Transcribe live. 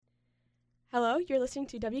Hello, you're listening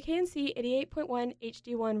to WKNC 88.1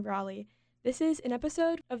 HD1 Raleigh. This is an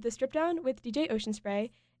episode of The Strip Down with DJ Ocean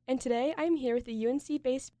Spray, and today I'm here with the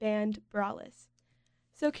UNC-based band Braless.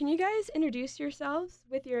 So can you guys introduce yourselves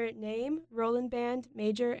with your name, role in band,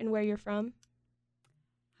 major, and where you're from?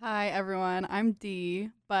 Hi, everyone. I'm Dee,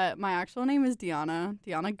 but my actual name is Deanna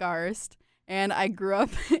Garst, and I grew up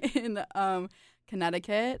in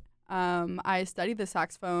Connecticut. I studied the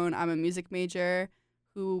saxophone. I'm a music major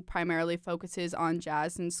who primarily focuses on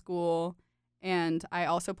jazz in school, and I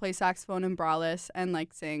also play saxophone in Braless and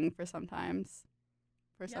sing sometimes.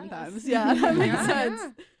 Yeah, that makes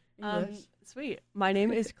sense. Sweet. My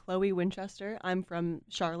name is Chloe Winchester. I'm from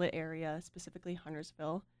Charlotte area, specifically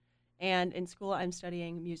Huntersville. And in school, I'm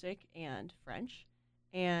studying music and French.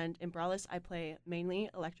 And in Braless, I play mainly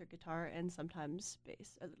electric guitar and sometimes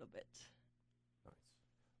bass a little bit. Nice.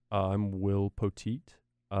 I'm Will Poteet.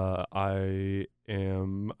 I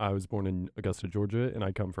was born in Augusta, Georgia, and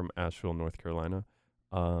I come from Asheville, North Carolina.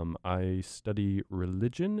 I study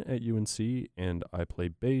religion at UNC, and I play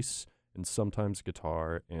bass and sometimes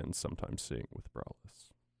guitar and sometimes sing with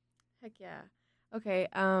Braless. Heck yeah. Okay,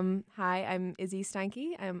 hi, I'm Izzy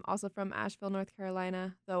Steinke. I'm also from Asheville, North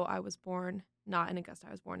Carolina, though I was born not in Augusta.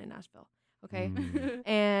 I was born in Asheville. Okay.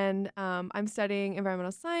 And I'm studying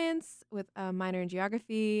environmental science with a minor in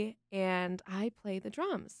geography, and I play the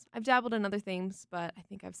drums. I've dabbled in other things, but I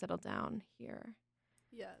think I've settled down here.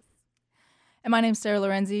 Yes. And my name's Sarah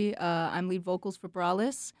Lorenzi. I'm lead vocals for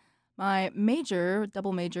Braless. My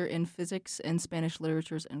double major in physics and Spanish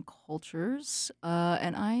literatures and cultures,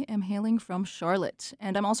 and I am hailing from Charlotte.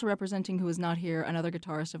 And I'm also representing, who is not here, another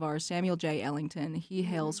guitarist of ours, Samuel J. Ellington. He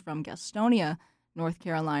hails from Gastonia, North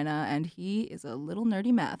Carolina, and he is a little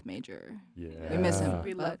nerdy math major. Yeah. We miss him.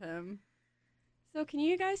 We love him. So can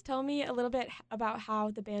you guys tell me a little bit about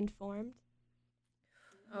how the band formed?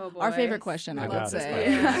 Oh, boy. Our favorite question, I I would got say.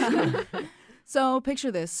 it. Yeah. So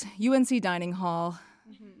picture this, UNC dining hall,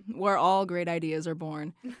 where all great ideas are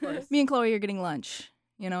born. Me and Chloe are getting lunch.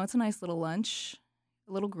 You know, it's a nice little lunch,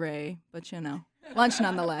 a little gray, but lunch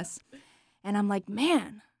nonetheless. And I'm like,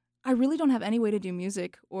 man, I really don't have any way to do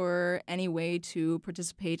music or any way to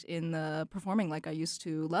participate in the performing like I used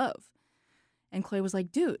to love. And Chloe was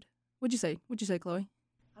like, dude, what'd you say? What'd you say, Chloe?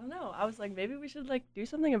 I don't know. I was like, maybe we should do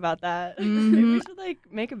something about that. Mhm. Maybe we should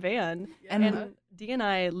make a band. Yeah. And Dee and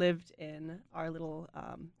I lived in our little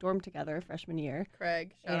dorm together freshman year.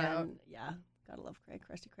 Craig, shout out. Yeah, gotta love Craig,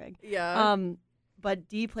 Krusty Craig. Yeah. But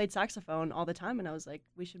Dee played saxophone all the time, and I was like,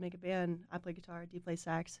 we should make a band. I play guitar, Dee plays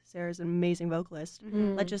sax. Sarah's an amazing vocalist.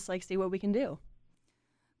 Let's just see what we can do.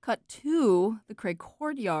 Cut to the Craig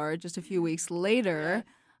Courtyard just a few weeks later.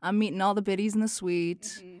 I'm meeting all the biddies in the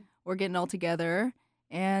suite. We're getting all together.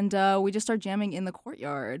 And we just start jamming in the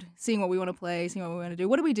courtyard, seeing what we want to play, seeing what we want to do.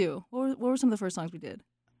 What did we do? What were some of the first songs we did?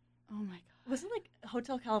 Oh, my God. Was it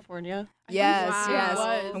Hotel California? Yes, Wow. yes. It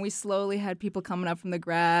was. And we slowly had people coming up from the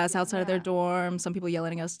grass outside of their Yeah. dorm, some people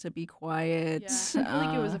yelling at us to be quiet. Yeah. I feel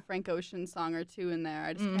like it was a Frank Ocean song or two in there.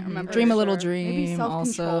 I just can't remember. Dream for a Little sure. Maybe Dream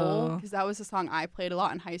Self-Control, also. because that was a song I played a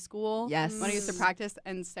lot in high school. Yes. When I used to practice,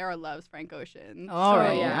 and Sarah loves Frank Ocean. All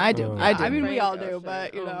right, yeah. yeah, I do. Oh. I do. I mean, we Frank all do, Ocean.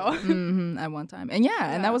 but, you Oh know. At one time. And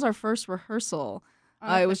and that was our first rehearsal.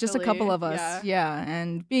 It was just a couple of us. Yeah.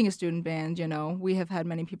 And being a student band, we have had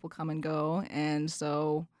many people come and go. And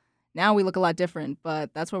so now we look a lot different,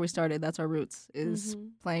 but that's where we started. That's our roots, is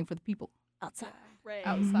playing for the people outside. Right.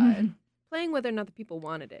 Outside. Playing whether or not the people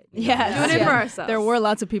wanted it. Yes. Doing it for ourselves. There were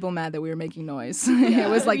lots of people mad that we were making noise. Yeah. It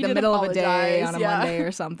was like We the did middle of a day apologize, on a yeah. Monday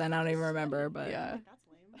or something. I don't even remember, but Yeah.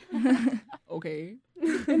 That's lame. okay.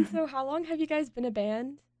 And so how long have you guys been a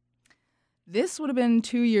band? This would have been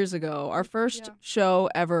 2 years ago. Our first Yeah. show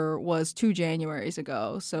ever was 2 Januaries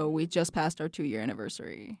ago, so we just passed our 2-year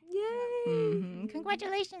anniversary. Yay!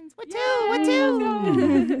 Congratulations! What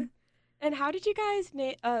And how did you guys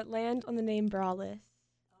land on the name Braless?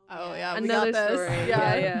 Oh, yeah. Another we got this. story.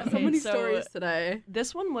 Yeah. Yeah. So Okay, many so- stories today.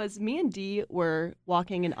 This one was me and Dee were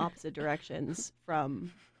walking in opposite directions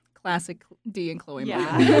from Classic D and Chloe.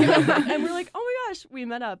 Yeah. moment. And we're like, oh my gosh, we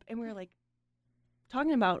met up and we were like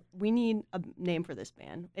talking about we need a name for this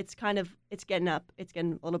band. It's getting up, it's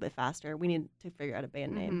getting a little bit faster. We need to figure out a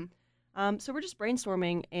band name. So we're just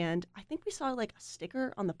brainstorming, and I think we saw a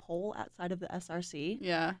sticker on the pole outside of the SRC,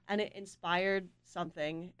 Yeah. and it inspired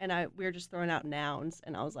something. And we were just throwing out nouns,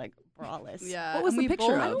 and I was like, Braless. Yeah. What was and the we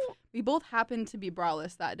picture both, of? We both happened to be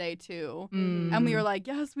braless that day, too. Mm. And we were like,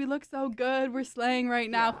 yes, we look so good. We're slaying right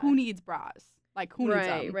now. Yeah. Who needs bras? Who needs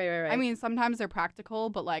them? Right. I mean, sometimes they're practical,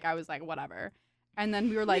 but I was like, whatever. And then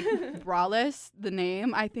we were like, Braless, the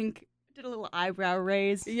name, I think. Did a little eyebrow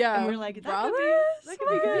raise. Yeah. And we were like, that could Braless? be That could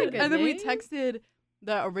be good. And then we name. texted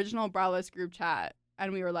the original Braless group chat,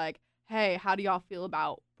 and we were like, hey, how do y'all feel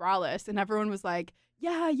about Braless? And everyone was like,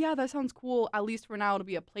 yeah, that sounds cool. At least for now, it'll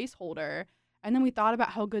be a placeholder. And then we thought about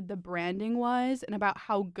how good the branding was and about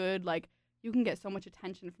how good, like, you can get so much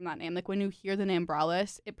attention from that name. Like, when you hear the name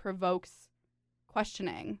Braless, it provokes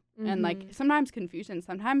questioning and, like, sometimes confusion.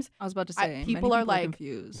 Sometimes I was about to say, people many are like,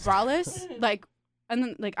 confused. Braless, like, and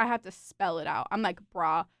then, like, I have to spell it out. I'm like,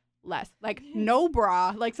 Braless. Like, no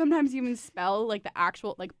bra. Like, sometimes you even spell, like, the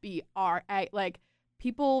actual, like, B-R-A. Like,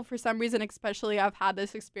 people, for some reason, especially I've had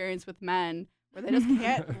this experience with men, where they just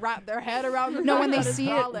can't wrap their head around the No, fact when they that it's see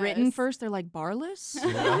it Braless. written first, they're like, Barless?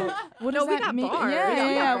 Yeah. What No, does we that got mean? bars. Yeah, We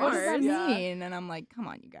got yeah. What does that bars. Yeah. mean? And I'm like, come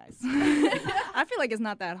on, you guys. I feel like it's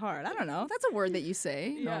not that hard. I don't know. That's a word that you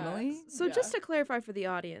say Yeah. normally. So just to clarify for the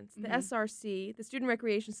audience, the Mhm. SRC, the Student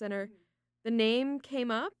Recreation Center, the name came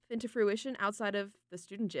up into fruition outside of the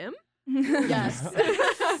student gym? Yes.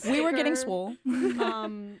 We were getting Sticker. swole.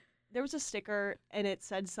 There was a sticker and it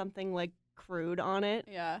said something like crude on it,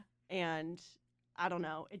 Yeah. and I don't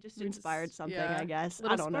know. It just We inspired just- something, yeah. I guess.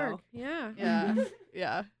 Little I don't spark. know. Yeah. Yeah.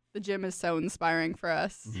 Yeah. The gym is so inspiring for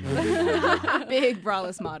us. Big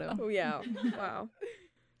Braless motto. Oh, yeah. Wow.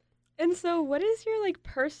 And so, what is your like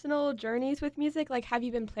personal journeys with music? Like, have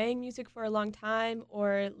you been playing music for a long time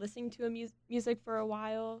or listening to music for a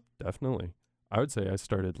while? Definitely. I would say I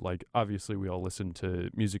started, like, obviously we all listened to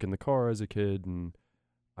music in the car as a kid, and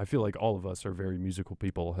I feel like all of us are very musical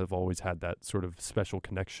people, have always had that sort of special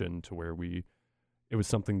connection to where it was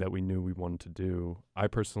something that we knew we wanted to do. I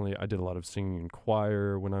personally, I did a lot of singing in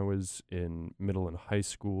choir when I was in middle and high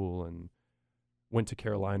school, and went to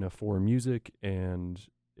Carolina for music, and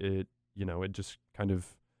it just kind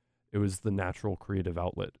of, it was the natural creative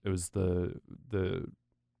outlet. It was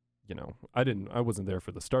I wasn't there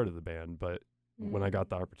for the start of the band, but when I got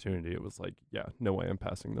the opportunity, it was like, yeah, no way I'm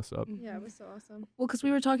passing this up. Yeah, it was so awesome. Well, because we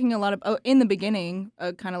were talking a lot in the beginning,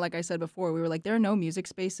 kind of like I said before, we were like, there are no music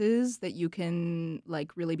spaces that you can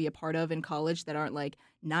like really be a part of in college that aren't like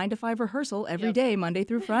 9 to 5 rehearsal every day, Monday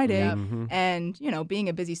through Friday. Yep. Mhm. And, being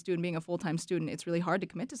a busy student, being a full-time student, it's really hard to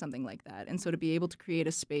commit to something like that. And so to be able to create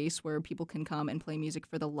a space where people can come and play music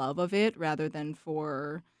for the love of it rather than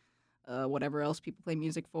for whatever else people play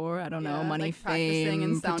music for. I don't know, Yeah, money, like practicing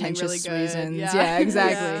and fame, sounding pretentious really good. reasons. Yeah. Yeah,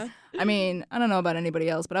 exactly. Yeah. I mean, I don't know about anybody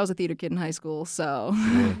else, but I was a theater kid in high school, so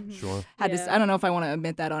Sure. had Yeah. to. I don't know if I want to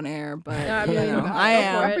admit that on air, but Yeah, you really, know, go for I it.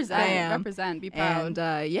 am. Represent. I am. Represent. Be proud.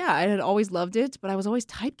 And yeah, I had always loved it, but I was always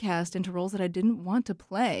typecast into roles that I didn't want to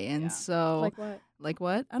play, and Yeah. so. Like what? Like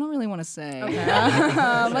what? I don't really want to say. Okay.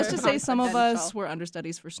 Let's Sure. just say some of us Confidential. were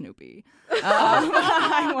understudies for Snoopy.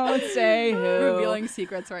 I won't say who. Revealing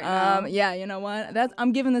secrets right now. Yeah, you know what?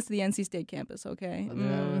 I'm giving this to the NC State campus, okay? Yeah.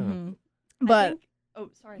 Mhm. I But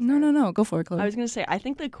think- sorry. no. Go for it, Chloe. I was gonna say, I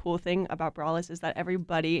think the cool thing about Braless is that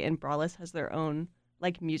everybody in Braless has their own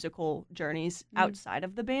like musical journeys outside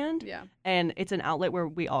of the band, Yeah. and it's an outlet where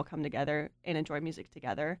we all come together and enjoy music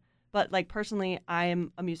together. But like personally,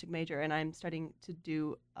 I'm a music major and I'm studying to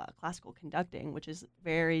do classical conducting, which is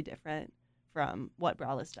very different from what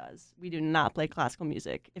Braless does. We do not play classical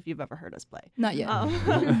music. If you've ever heard us play, Not yet.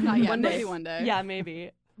 Not yet. One day. Maybe one day. yeah,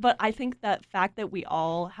 maybe. But I think that fact that we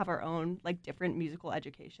all have our own like different musical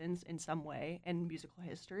educations in some way and musical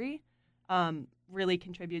history really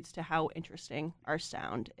contributes to how interesting our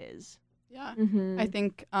sound is. Yeah. Mm-hmm. I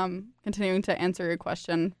think continuing to answer your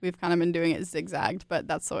question, we've kind of been doing it zigzagged, but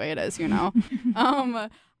that's the way it is,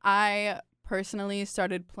 I personally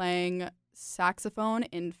started playing saxophone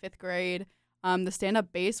in 5th grade. The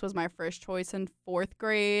stand-up bass was my first choice in 4th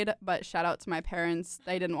grade, but shout out to my parents.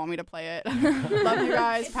 They didn't want me to play it. Love you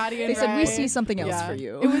guys, Patty and They said, we Ray. see something else Yeah. for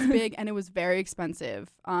you. It was big and it was very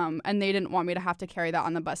expensive. And they didn't want me to have to carry that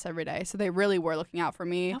on the bus every day. So they really were looking out for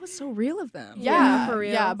me. That was so real of them. Yeah, for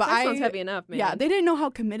real. yeah, but that I- sounds heavy enough, man. Yeah, they didn't know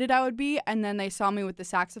how committed I would be. And then they saw me with the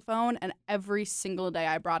saxophone, and every single day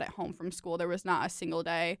I brought it home from school. There was not a single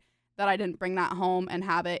day that I didn't bring that home and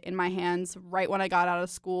have it in my hands right when I got out of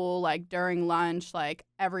school, like during lunch, like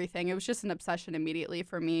everything. It was just an obsession immediately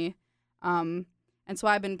for me. And so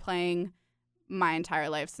I've been playing my entire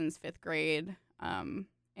life since 5th grade.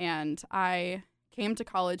 And I came to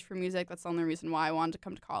college for music. That's the only reason why I wanted to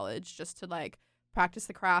come to college, just to like practice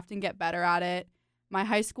the craft and get better at it. My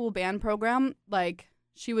high school band program, like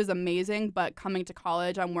she was amazing, but coming to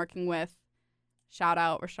college, I'm working with, shout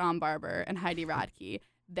out, Rashawn Barber and Heidi Radke.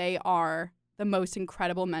 They are the most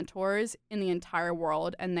incredible mentors in the entire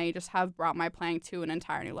world, and they just have brought my playing to an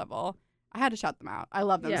entire new level. I had to shout them out. I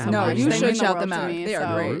love them Yeah. so No, much. you They should mean the shout world them to out. me, They are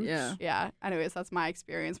so- great. Yeah. Yeah. Anyways, that's my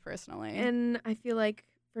experience personally. And I feel like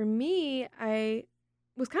for me,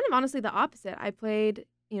 was kind of honestly the opposite. I played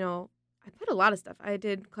a lot of stuff. I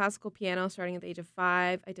did classical piano starting at the age of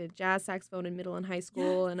 5. I did jazz saxophone in middle and high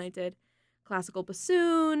school, and I did classical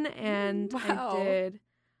bassoon, and Wow. I did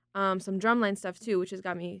some drumline stuff too, which has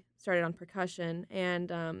got me started on percussion.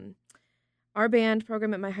 And our band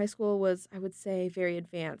program at my high school was, I would say, very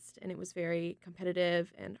advanced, and it was very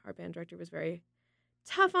competitive, and our band director was very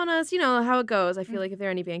tough on us. You know how it goes. I feel like if there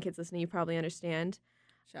are any band kids listening, you probably understand.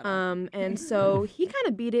 Shout out. And so he kind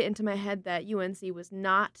of beat it into my head that UNC was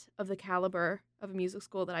not of the caliber of a music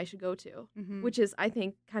school that I should go to, which is, I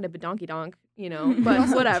think, kind of a donkey donk, but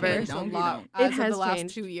whatever. Changed a Donkey lot donk. as It of has the last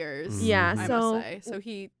changed. 2 years. Yeah, I so must say. So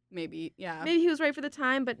he maybe he was right for the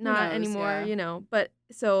time, but not knows, anymore, yeah. But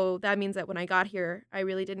so that means that when I got here, I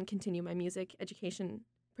really didn't continue my music education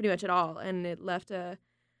pretty much at all, and it left a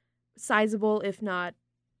sizable, if not,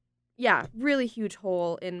 really huge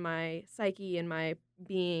hole in my psyche and my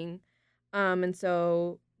being. And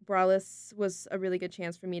so Braless was a really good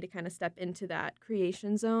chance for me to kind of step into that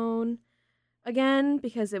creation zone again,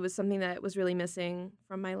 because it was something that was really missing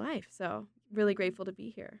from my life. So really grateful to be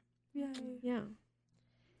here. Yeah.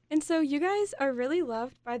 And so you guys are really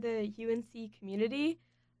loved by the UNC community.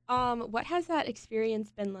 What has that experience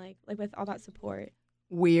been like with all that support?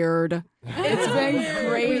 Weird. It's been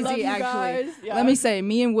We love crazy, you actually. guys. Yeah. Let me say,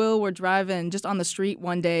 me and Will were driving just on the street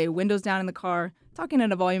one day, windows down in the car, talking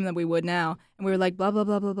at a volume that we would now, and we were like, blah, blah,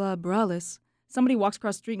 blah, blah, blah, Braless. Somebody walks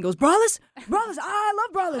across the street and goes, Braless? Braless, I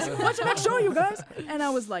love Braless. Watch the next show, you guys. And I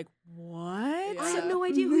was like, what? Yeah. I have no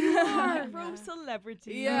idea who you are. From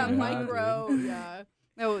celebrity. Yeah, Yeah, micro. Yeah.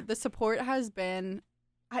 No, the support has been.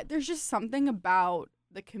 There's just something about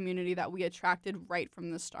the community that we attracted right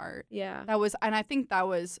from the start. Yeah. And I think that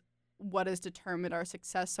was what has determined our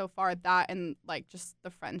success so far. That and like just the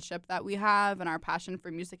friendship that we have and our passion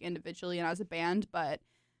for music individually and as a band. But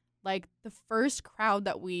like the first crowd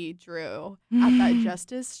that we drew at that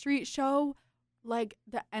Justice Street show, like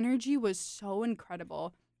the energy was so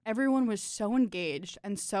incredible. Everyone was so engaged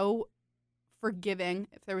and so forgiving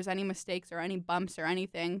if there was any mistakes or any bumps or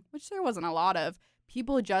anything, which there wasn't a lot of.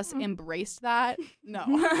 People just embraced that. No.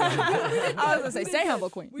 I was going to say, stay humble,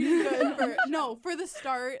 queen. We did good for the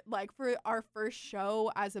start, like for our first show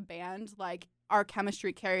as a band, like our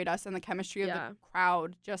chemistry carried us and the chemistry of the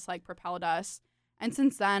crowd just like propelled us. And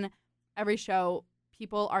since then, every show,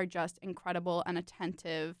 people are just incredible and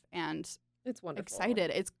attentive and It's wonderful. excited.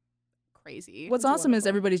 It's crazy. What's It's awesome is wonderful.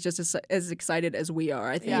 everybody's just as excited as we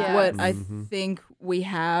are. I think Yeah. what I Mhm. think we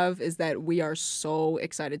have is that we are so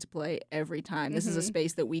excited to play every time. This is a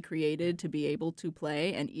space that we created to be able to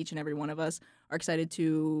play, and each and every one of us are excited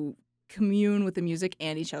to commune with the music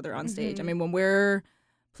and each other on stage. I mean, when we're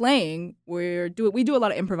playing, we do a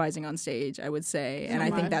lot of improvising on stage, I would say, and So I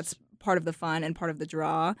think much. that's part of the fun and part of the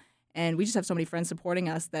draw. And we just have so many friends supporting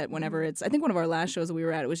us that whenever I think one of our last shows that we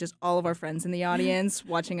were at, it was just all of our friends in the audience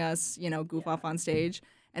watching us, goof off on stage.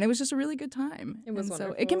 And it was just a really good time. It was And so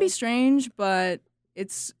wonderful. it can be strange, but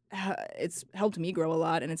it's helped me grow a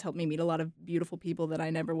lot, and it's helped me meet a lot of beautiful people that I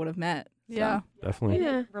never would have met. So. Yeah. Definitely. And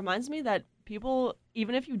Yeah. it reminds me that people,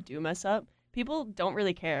 even if you do mess up, people don't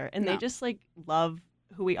really care. And No. they just like love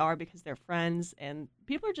who we are because they're friends. And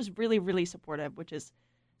people are just really, really supportive, which is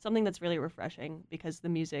something that's really refreshing because the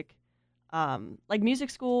music, like music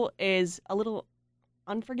school is a little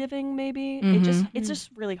unforgiving maybe. It's just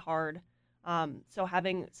really hard. So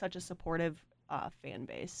having such a supportive fan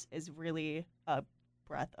base is really a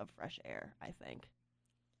breath of fresh air, I think.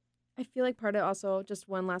 I feel like part of also, just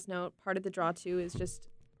one last note, part of the draw too is just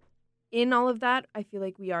in all of that, I feel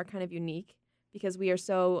like we are kind of unique because we are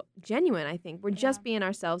so genuine, I think. We're just being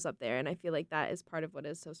ourselves up there, and I feel like that is part of what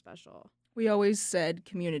is so special. We always said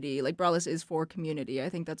community. Like, Braless is for community. I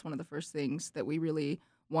think that's one of the first things that we really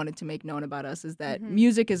wanted to make known about us is that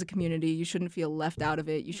music is a community. You shouldn't feel left out of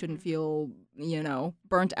it. You shouldn't feel,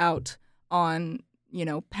 burnt out on,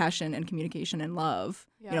 passion and communication and love.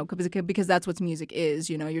 Yeah. Because that's what music is.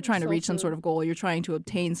 You're trying to reach some sort of goal. You're trying to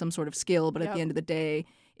obtain some sort of skill. But at the end of the day,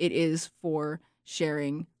 it is for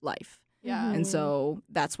sharing life. Yeah. And so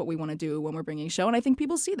that's what we want to do when we're bringing a show. And I think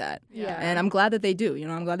people see that. Yeah. And I'm glad that they do.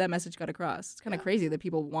 I'm glad that message got across. It's kind of crazy that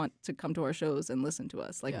people want to come to our shows and listen to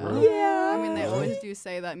us. Like, Yeah. really? I mean, they always do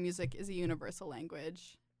say that music is a universal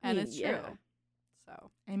language, and it's Yeah. true.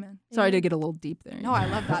 So Amen. Sorry to get a little deep there. no, I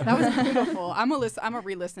love that. That was beautiful. I'm a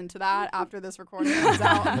re-listen to that after this recording comes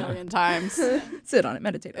out a million times. Sit on it,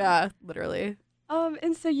 meditate on it. Yeah, literally.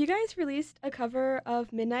 And so you guys released a cover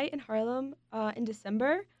of Midnight in Harlem in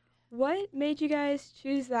December. What made you guys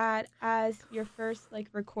choose that as your first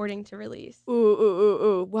recording to release?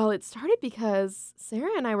 Ooh. Well, it started because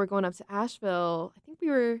Sarah and I were going up to Asheville. I think we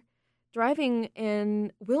were driving,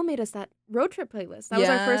 and Will made us that road trip playlist. That was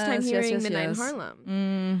our first time Yes, hearing yes, Midnight in yes. Harlem.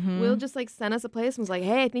 Mm-hmm. Will just like sent us a playlist and was like,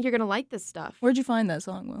 "Hey, I think you're gonna like this stuff." Where'd you find that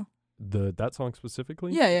song, Will? That song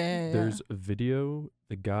specifically? Yeah. There's a video.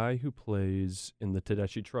 The guy who plays in the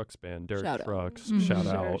Tedeschi Trucks band, Derek Shout out. Trucks, Mhm. shout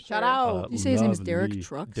Sure, out. sure. Shout out. Did you say his name is Derek lovely-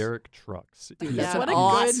 Trucks? Derek Trucks. Dude, He's that's Yeah. an What a good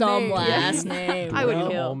awesome name. last Yeah. name. I would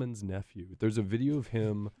Glenn kill. Allman's nephew. There's a video of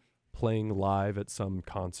him playing live at some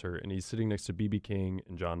concert, and he's sitting next to B.B. King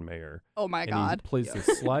and John Mayer. Oh my And God. he plays this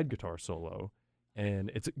slide guitar solo,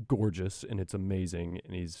 and it's gorgeous and it's amazing.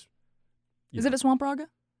 And he's Is it a Swamp Raga?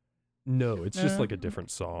 No, it's just No? like a different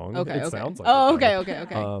song. Okay, it okay. sounds like Oh, it, though.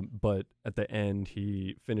 okay. But at the end,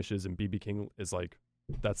 he finishes, and BB King is like,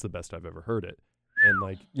 "That's the best I've ever heard it." And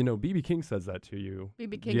like, BB King says that to you.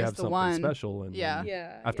 BB King you is have the something one. special, and Yeah. then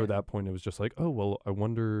Yeah. after that point, it was just like, oh well, I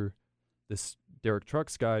wonder this Derek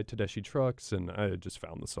Trucks guy, Tedeschi Trucks, and I just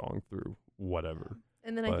found the song through whatever.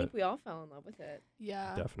 And then I But- think we all fell in love with it.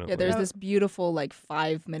 Yeah. Definitely. Yeah, there's this beautiful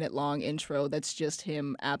 5-minute long intro that's just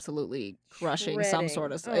him absolutely crushing some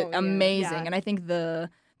sort of Shredding. Oh, yeah. amazing. Yeah. And I think the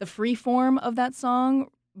free form of that song,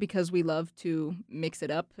 because we love to mix it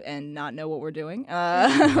up and not know what we're doing. We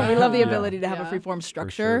love the Yeah. ability to have a Yeah. free form For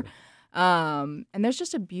structure. sure. And there's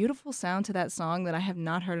just a beautiful sound to that song that I have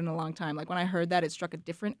not heard in a long time. Like when I heard that, it struck a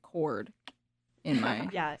different chord in my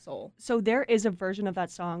Yeah. soul. So there is a version of that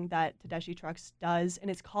song that Tedeschi Trucks does, and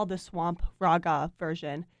it's called the Swamp Raga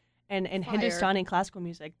version. And in Fire. Hindustani classical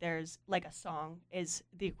music, there's like a song is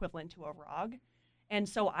the equivalent to a rag. And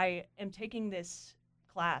so I am taking this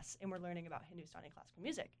class, and we're learning about Hindustani classical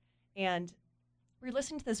music. And we're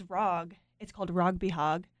listening to this rag. It's called Rag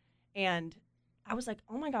Bihag. And I was like,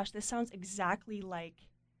 oh my gosh, this sounds exactly like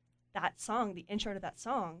that song, the intro to that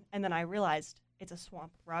song. And then I realized it's a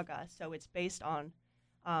swamp raga. So it's based on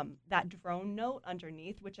that drone note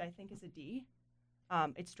underneath, which I think is a D.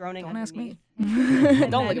 It's droning Don't ask me. underneath.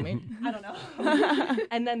 Don't look then- at me. I don't know.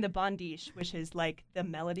 And then the bandish, which is like the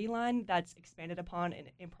melody line that's expanded upon in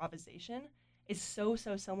improvisation, is so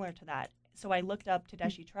similar to that. So I looked up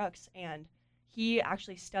Tedeschi Trucks, and he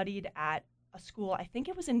actually studied at a school, I think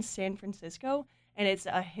it was in San Francisco, and it's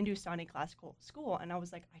a Hindustani classical school. And I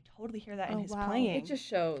was like, I totally hear that in Oh, his wow. playing. It just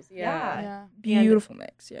shows. Yeah. Yeah. Beautiful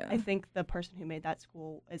mix, yeah. I think the person who made that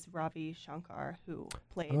school is Ravi Shankar, who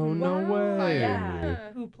played Oh no Wow. way!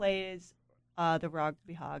 Yeah. who plays the Rag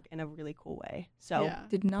Bihag in a really cool way. So Yeah.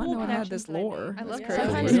 Did not cool know it had connections this that I lore. made. I love That's that.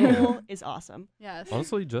 crazy. Sometimes Yeah. cool is awesome. Yes.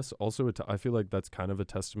 Honestly, just also, I feel like that's kind of a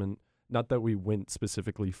testament. Not that we went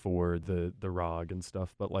specifically for the rag and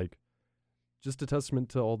stuff, but like, just a testament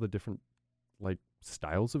to all the different like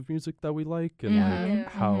styles of music that we like, and Yeah. like Yeah.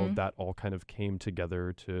 how Mhm. that all kind of came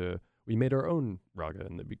together to. We made our own raga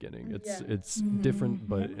in the beginning. It's Yeah. it's Mhm. different,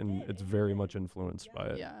 but and it's very much influenced by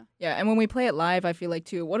it. Yeah. Yeah, and when we play it live, I feel like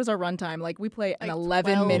too, what is our runtime? Like we play an Like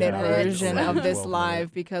 11-minute 12 minutes. version Yeah. of this 12 live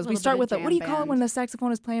minutes. because we Little start bit with of what do you jam call it when band. the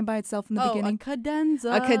saxophone is playing by itself in the beginning? A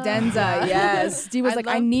cadenza. A cadenza, yes. Dee was I like,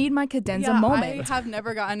 I love- need my cadenza yeah, moment. I have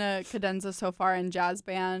never gotten a cadenza so far in jazz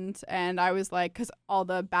band, and I was like, because all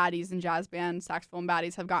the baddies in jazz band, saxophone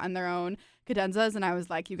baddies, have gotten their own cadenzas, and I was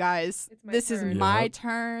like, you guys, It's my this turn. is my Yep.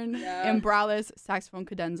 turn Yeah. in Braless saxophone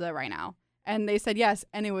cadenza right now. And they said yes,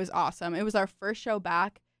 and it was awesome. It was our first show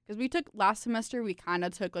back, because we took last semester, we kind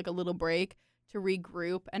of took like a little break to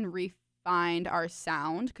regroup and refine our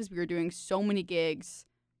sound, because we were doing so many gigs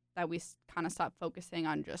that we kind of stopped focusing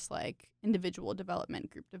on just like individual development,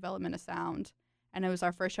 group development of sound. And it was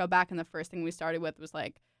our first show back, and the first thing we started with was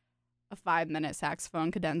like a 5-minute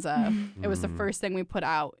saxophone cadenza. It was the Mm. first thing we put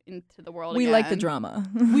out into the world. We like the again.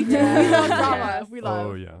 drama. We do. Yeah. We love drama. Yes. We love.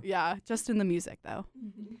 Oh yeah. Yeah, just in the music though.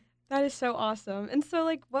 That is so awesome. And so,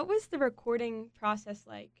 like, what was the recording process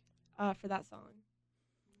like for that song?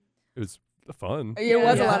 It was fun. It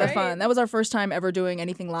was a Yeah. lot of Right? fun. That was our first time ever doing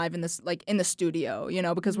anything live in this, like in the studio,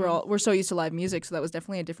 because we're so used to live music, so that was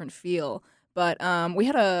definitely a different feel. But we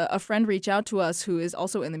had a friend reach out to us who is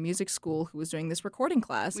also in the music school who was doing this recording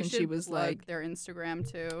class, We and should she was plug like, their Instagram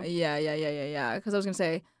too. yeah. Because I was gonna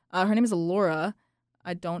say her name is Alora.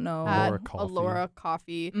 I don't know. At Alora Coffee. Alora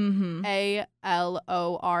Coffee. Mm-hmm.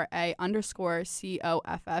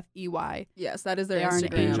 ALORA_COFFEY. Yes, that is their They are an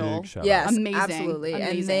Instagram. angel. Big shout Yes, out. Amazing. absolutely. And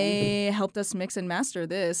Amazing. they helped us mix and master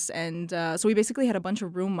this. And so we basically had a bunch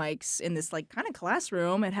of room mics in this like kind of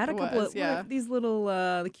classroom. It had a It couple was, of yeah. like, these little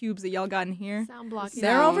the cubes that y'all got in here. Sound block.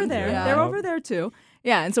 They're over Sound, there. yeah. They're over there too.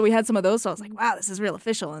 Yeah, and so we had some of those. So I was like, "Wow, this is real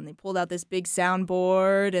official." And they pulled out this big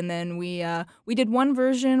soundboard, and then we did one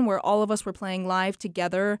version where all of us were playing live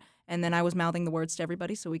together, And then I was mouthing the words to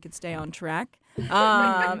everybody so we could stay on track.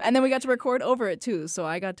 And then we got to record over it too. So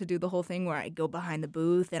I got to do the whole thing where I go behind the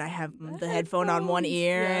booth and I have the headphone on one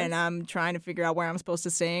ear and I'm trying to figure out where I'm supposed to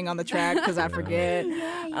sing on the track because I forget.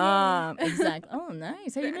 Exactly. Oh,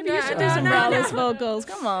 nice. Hey, maybe you should do some Braless vocals.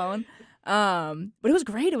 Come on. But it was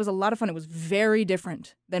great. It was a lot of fun. It was very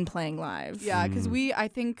different than playing live. Yeah, because I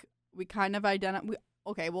think we kind of identify.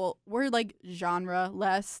 Okay, well, we're like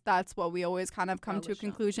genre-less. That's what we always kind of come to a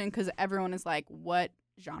conclusion because everyone is like, what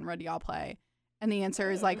genre do y'all play? And the answer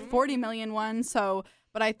is like 40 million ones. So,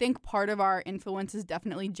 but I think part of our influence is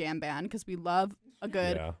definitely jam band because we love a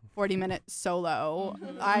good 40-minute solo.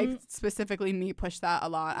 I specifically, push that a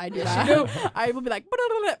lot. I do that. I will be like,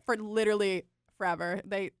 for literally forever.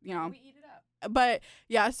 We eat it up. But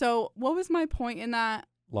yeah, so what was my point in that?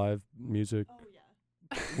 Live music. Oh, yeah.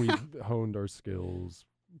 We've honed our skills.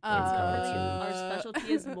 Our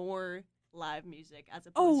specialty is more live music as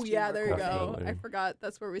opposed to there you go. Definitely. I forgot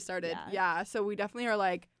that's where we started. Yeah. So we definitely are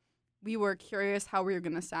like, we were curious how we were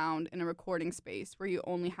going to sound in a recording space where you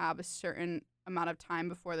only have a certain amount of time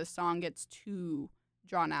before the song gets too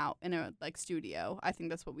drawn out in a like studio. I think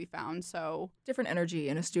that's what we found. So Different energy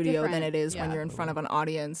in a studio than it is when you're in front of an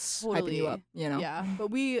audience hyping you up, Yeah,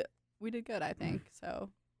 but we did good, I think. So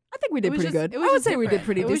I think we did pretty good. I would say we did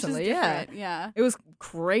pretty decently. Yeah. It was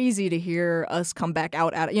crazy to hear us come back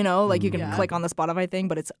out at it. Like you can click on the Spotify thing,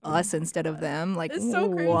 but it's us instead of them. Like, it's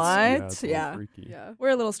so crazy. What? Yeah. Freaky. Yeah. We're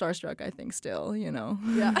a little starstruck, I think, still, Yeah.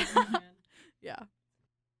 Yeah.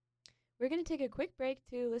 We're going to take a quick break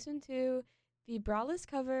to listen to the Braless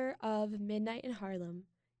cover of Midnight in Harlem.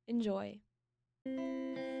 Enjoy.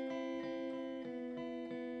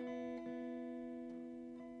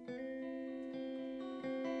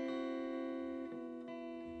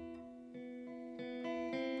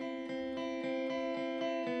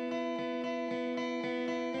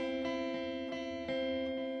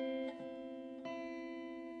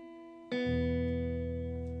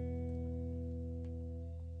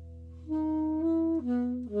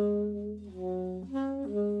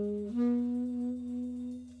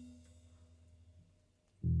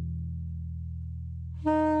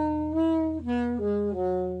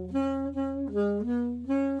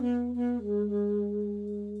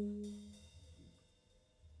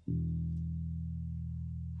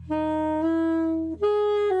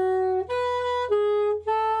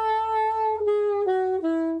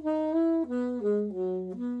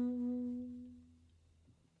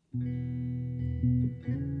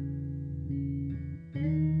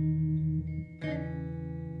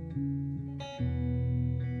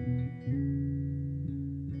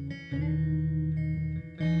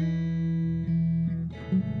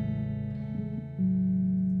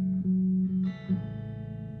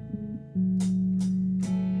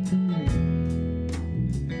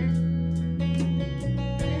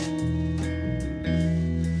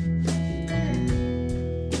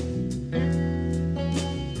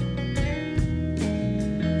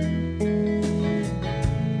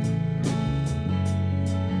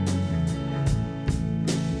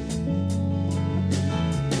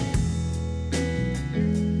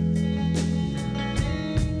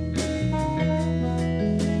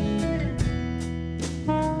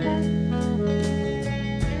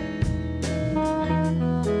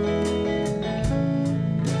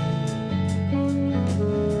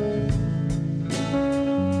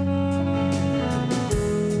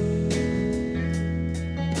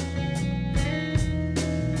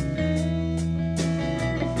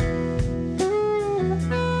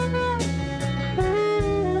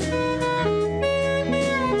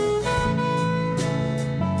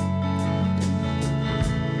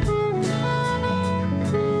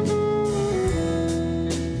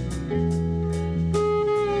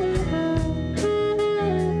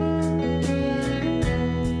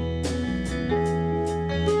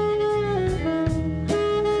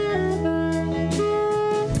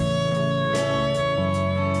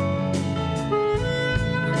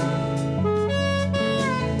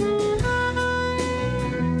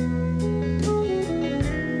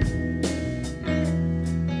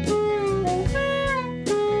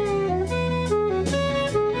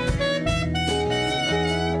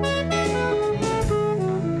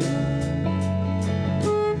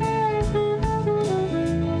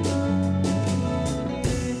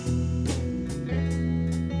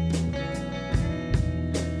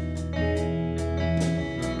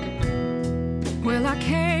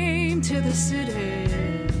 to the city.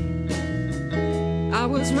 I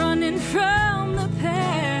was running from the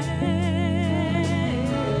pain,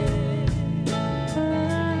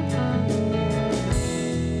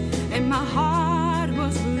 and my heart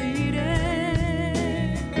was bleeding.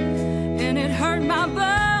 hurt my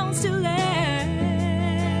bones to lay.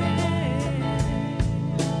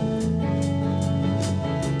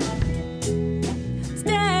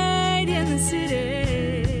 Stayed in the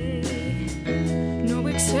city, no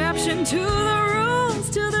exception to the rules,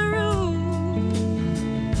 to the rules.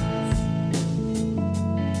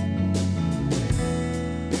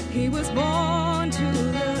 He was born to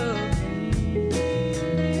love me.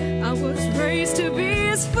 I was raised to be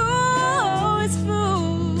his fool, his fool.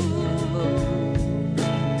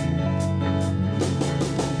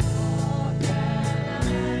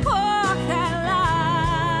 Walk that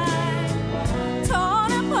line,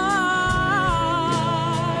 torn apart.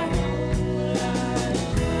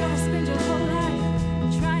 Gotta spend your whole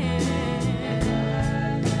life trying.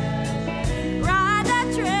 Ride that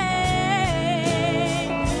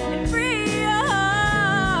train and free your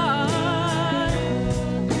heart.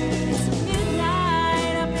 It's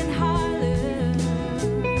midnight up in Harlem.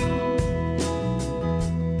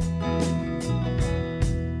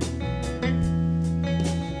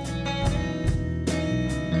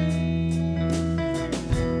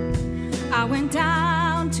 I went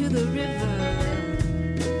down to the river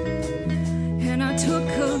and I took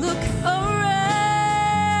a look around.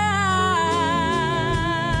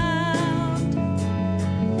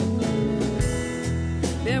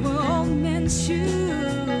 There were old men's shoes,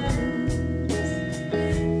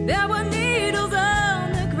 there were needles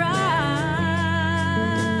on the ground.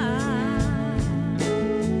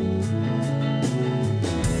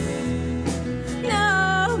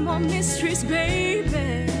 No more mysteries, baby.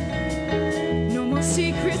 No more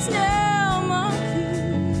secrets, no more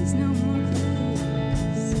clues, no more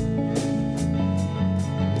clues.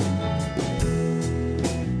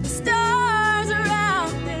 The stars are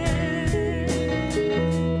out there,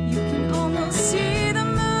 you can almost see the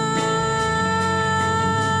moon.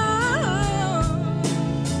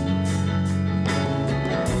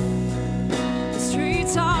 The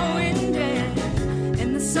streets are windy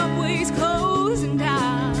and the subway's closing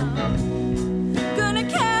down. Gonna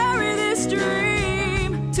carry this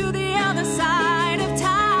dream to the other side of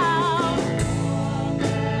town.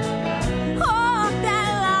 Walk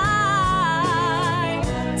that line,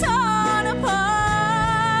 torn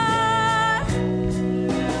apart.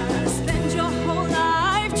 Spend your whole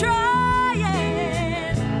life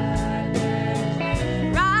trying.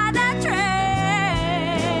 Ride that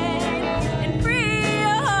train and free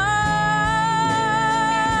your heart.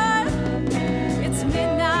 It's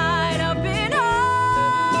midnight up in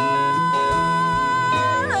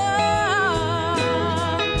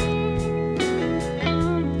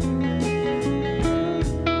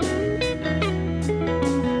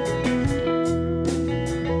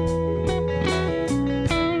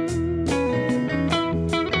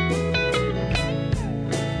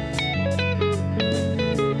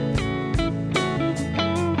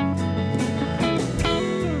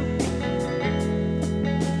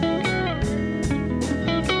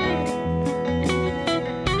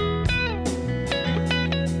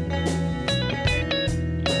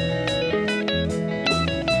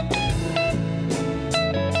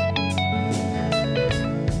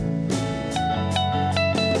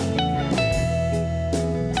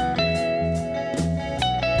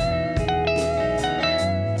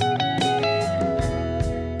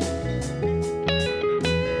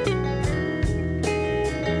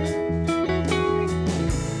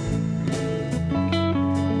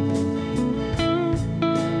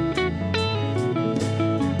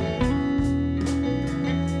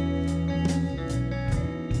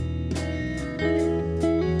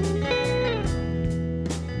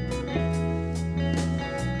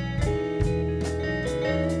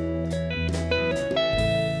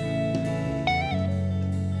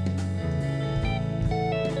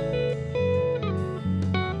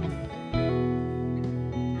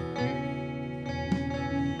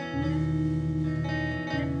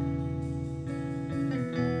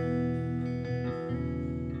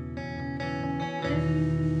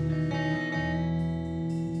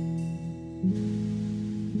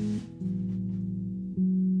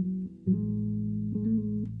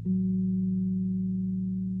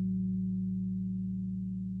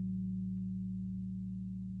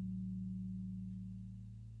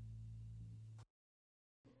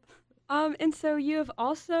And so you have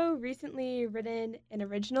also recently written an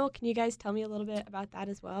original. Can you guys tell me a little bit about that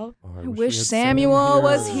as well? Oh, I we wish had Samuel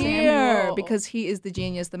was here. here Samuel. because he is the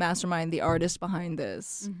genius, the mastermind, the artist behind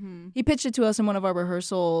this. Mm-hmm. He pitched it to us in one of our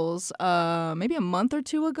rehearsals maybe a month or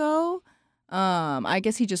two ago. I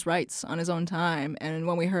guess he just writes on his own time. And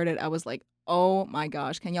when we heard it, I was like, oh my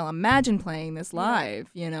gosh, can y'all imagine playing this live?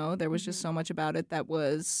 You know, there was just so much about it that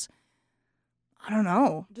was I don't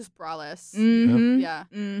know. Just Braless. Mm-hmm. Yeah.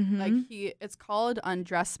 Mm-hmm. Like it's called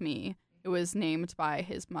Undress Me. It was named by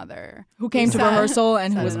his mother. Who came to Said- rehearsal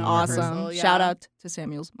and who said was it in awesome. rehearsal, yeah. Shout out to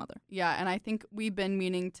Samuel's mother. Yeah, and I think we've been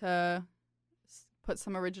meaning to put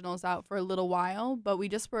some originals out for a little while, but we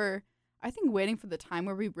just were, I think, waiting for the time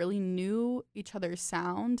where we really knew each other's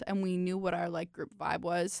sound and we knew what our like group vibe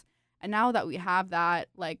was. And now that we have that,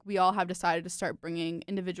 like we all have decided to start bringing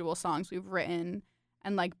individual songs we've written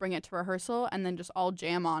and like bring it to rehearsal and then just all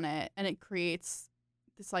jam on it, and it creates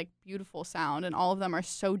this like beautiful sound, and all of them are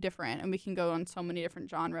so different and we can go on so many different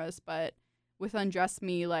genres. But with Undress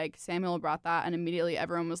Me, like Samuel brought that and immediately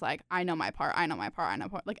everyone was like, I know my part, I know my part, I know my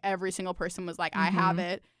part. Like every single person was like, I have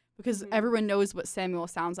it, because everyone knows what Samuel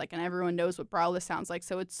sounds like and everyone knows what Braless sounds like.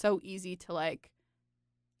 So it's so easy to like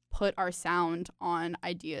put our sound on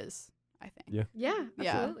ideas, I think. Yeah,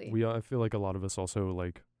 Yeah. absolutely. I feel like a lot of us also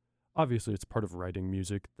like, obviously it's part of writing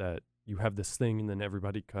music that you have this thing and then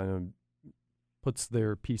everybody kind of puts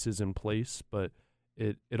their pieces in place, but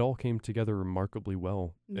it all came together remarkably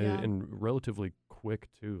well Yeah. and relatively quick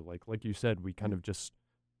too. Like you said, we kind of just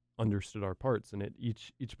understood our parts, and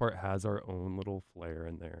each part has our own little flair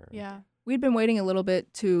in there. Yeah. We'd been waiting a little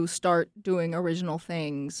bit to start doing original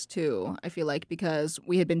things too, I feel like, because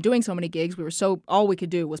we had been doing so many gigs. All we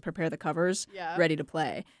could do was prepare the covers Yeah. ready to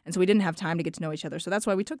play. And so we didn't have time to get to know each other. So that's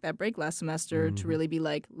why we took that break last semester to really be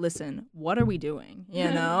like, listen, what are we doing?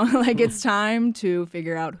 You know, like it's time to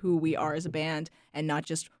figure out who we are as a band and not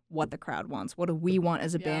just what the crowd wants. What do we want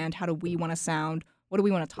as a band? How do we want to sound? What do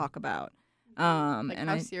we want to talk about? Like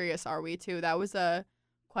how serious are we too? That was a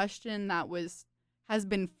question that has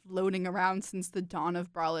been floating around since the dawn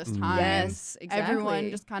of Braless time. Yes, exactly. Everyone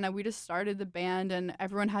just we just started the band and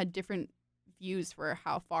everyone had different views for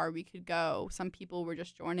how far we could go. Some people were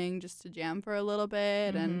just joining just to jam for a little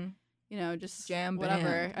bit and, you know, just Jam whatever.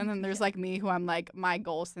 band. And then there's like me who I'm like, my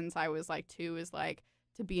goal since I was like 2 is like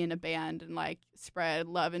to be in a band and like spread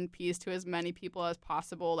love and peace to as many people as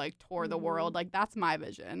possible, like tour the world. Like that's my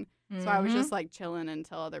vision. So I was just like chilling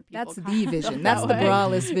until other people. That's kinda the felt vision. that That's the way.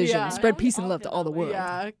 Braless vision. Yeah. Spread peace and All love to feel all the that way. world.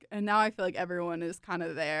 Yeah, and now I feel like everyone is kind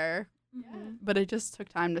of there, but it just took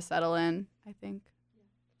time to settle in, I think.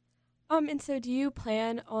 And so do you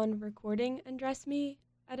plan on recording Undress Me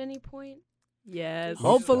at any point? Yes. Most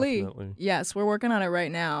Hopefully. definitely. Yes, we're working on it right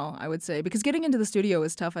now, I would say. Because getting into the studio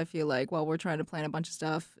is tough, I feel like, while we're trying to plan a bunch of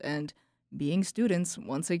stuff. And being students,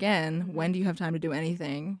 once again, when do you have time to do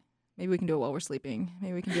anything? Maybe we can do it while we're sleeping.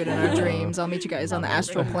 Maybe we can do it in our dreams. I'll meet you guys on the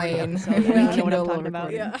astral plane. So We you know can what do I'm a little talking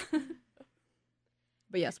about. recording.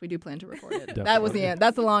 But yes, we do plan to record it. Definitely.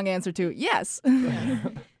 That's the long answer to yes.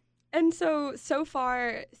 And so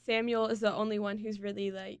far, Samuel is the only one who's really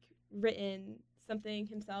like written something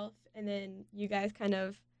himself, and then you guys kind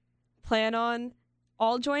of plan on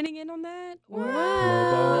all joining in on that. Or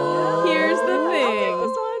Here's the I'll thing. take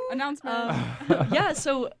this one. Announcement. Yeah,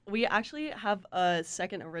 so we actually have a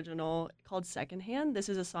second original called Secondhand. This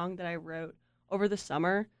is a song that I wrote over the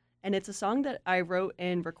summer, and it's a song that I wrote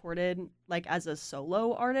and recorded like as a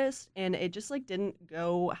solo artist, and it just like didn't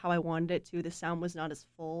go how I wanted it to. The sound was not as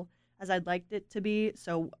full as I'd liked it to be,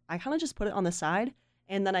 so I kind of just put it on the side,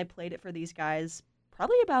 and then I played it for these guys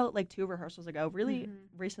probably about like 2 rehearsals ago, really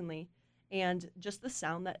recently. And just the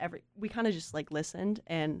sound that we kind of just like listened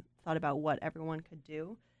and thought about what everyone could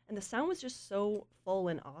do. And the sound was just so full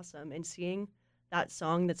and awesome. And seeing that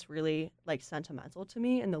song that's really like sentimental to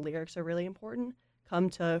me and the lyrics are really important come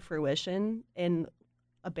to fruition in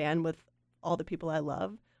a band with all the people I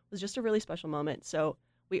love was just a really special moment. So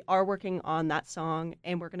we are working on that song,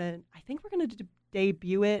 and I think we're gonna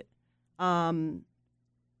debut it on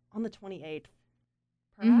the 28th,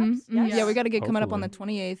 perhaps. Yes? Yeah, we got a gig coming up on the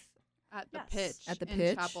Hopefully. 28th. At the Yes. pitch. At the in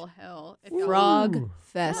Pitch. Chapel Hill. If Ooh. y'all- Frog Ooh.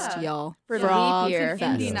 Fest, Yeah. y'all. For the Frog leap year. It's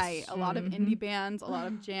an indie Fest. night. A lot of Mhm. indie bands, a lot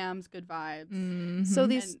of jams, good vibes. Mhm. So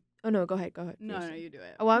these. And- Oh no, go ahead. Go ahead. No, finish. no, you do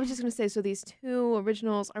it. Oh, well, I was just gonna say. So these 2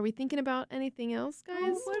 originals. Are we thinking about anything else,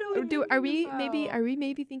 guys? Are we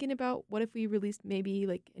maybe thinking about what if we released maybe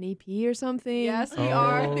like an EP or something? Yes, we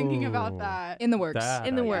are thinking Oh. about that. In the works. That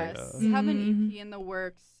In the idea. works. We have an Mhm. EP in the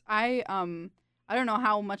works. I don't know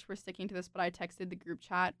how much we're sticking to this, but I texted the group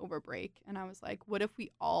chat over break, and I was like, what if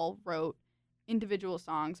we all wrote individual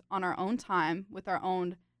songs on our own time with our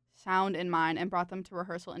own sound in mind and brought them to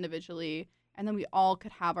rehearsal individually, and then we all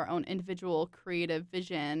could have our own individual creative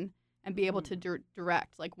vision and be able to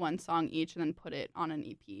direct like one song each and then put it on an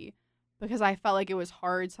EP. Because I felt like it was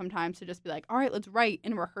hard sometimes to just be like, all right, let's write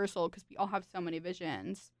in rehearsal because we all have so many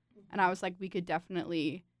visions. And I was like, we could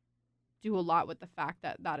definitely do a lot with the fact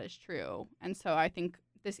that that is true. And so I think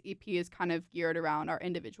this EP is kind of geared around our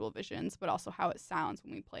individual visions, but also how it sounds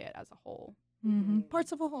when we play it as a whole.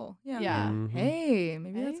 Parts of a whole. Yeah. Yeah. Mhm. Hey,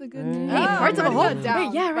 maybe that's a good name. Hey, parts of a whole. Write that down.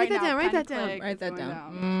 Wait, yeah, write that now. down, write Pen that down. click, Write it's that going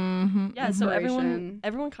down. Yeah, so Inspiration.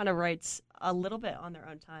 everyone kind of writes a little bit on their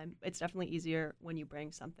own time. It's definitely easier when you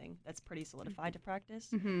bring something that's pretty solidified to practice.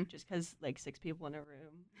 Mm-hmm. Just because like 6 people in a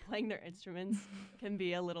room playing their instruments can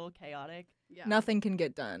be a little chaotic. Yeah. Nothing can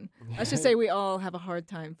get done. Let's just say we all have a hard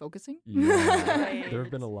time focusing. Yeah. Right. There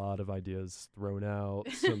have been a lot of ideas thrown out,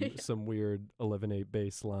 some weird 11/8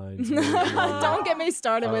 bass lines. Don't get me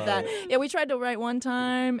started with that. Uh, Yeah, we tried to write one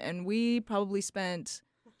time, and we probably spent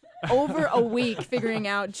over a week figuring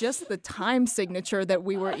out just the time signature that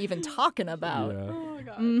we were even talking about. Yeah. Oh my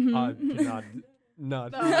god. Mhm. I cannot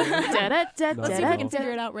not. Let's see if we at can all.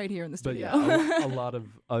 figure it out right here in the But studio. yeah, a lot of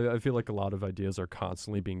I feel like a lot of ideas are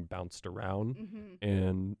constantly being bounced around, Mm-hmm.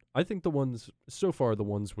 and I think the ones so far, the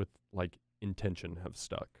ones with like intention have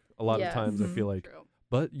stuck. A lot of Yes. times, I feel like, True.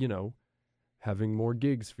 but having more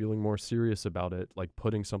gigs, feeling more serious about it, like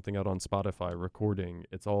putting something out on Spotify, recording,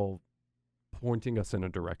 it's all pointing us in a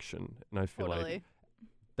direction, and I feel Totally.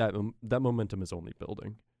 like that momentum is only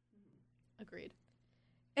building. Agreed.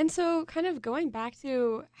 And so, kind of going back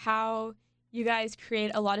to how you guys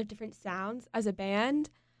create a lot of different sounds as a band,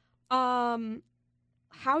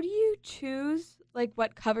 how do you choose like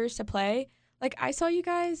what covers to play? Like I saw you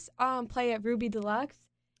guys play at Ruby Deluxe.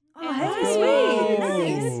 Oh, and- hey, sweet.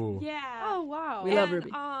 Nice. Yeah. Oh wow. We love And,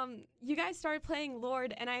 Ruby. You guys started playing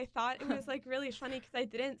Lord, and I thought it was like really funny because I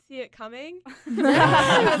didn't see it coming.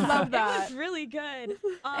 I love It that. was really good.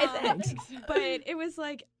 thanks. But it was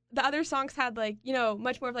like the other songs had like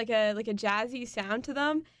much more of like a jazzy sound to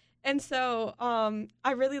them, and so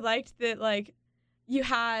I really liked that like you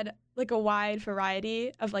had like a wide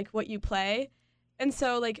variety of like what you play, and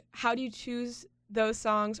so like how do you choose those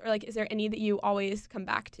songs, or like is there any that you always come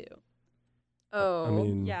back to? Oh. I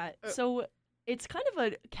mean, Yeah, so it's kind of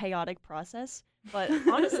a chaotic process, but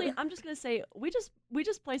honestly, I'm just gonna say we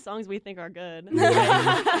just play songs we think are good.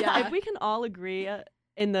 Yeah. If we can all agree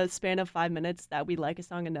in the span of 5 minutes that we like a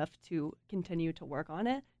song enough to continue to work on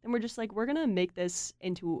it, then we're just like we're gonna make this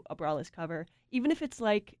into a Braless cover, even if it's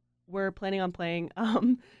like we're planning on playing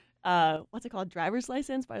what's it called, Driver's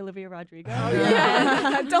License by Olivia Rodrigo. Oh,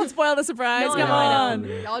 Yeah. Don't spoil the surprise. No, Come I know.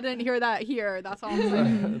 on. Y'all didn't hear that here. That's all I'm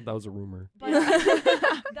saying. that was a rumor. But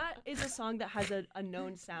that is a song that has a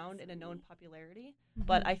known sound and a known popularity.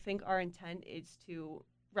 But I think our intent is to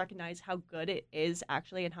recognize how good it is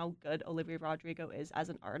actually and how good Olivia Rodrigo is as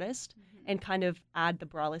an artist and kind of add the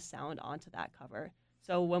Braless sound onto that cover.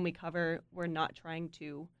 So when we cover, we're not trying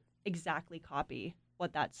to exactly copy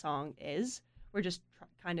what that song is. We're just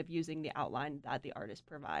kind of using the outline that the artist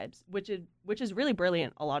provides, which is really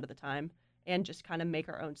brilliant a lot of the time, and just kind of make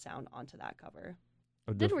our own sound onto that cover.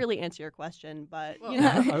 I Didn't really answer your question, but Well, you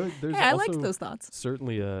know. There's Hey, I also liked those thoughts.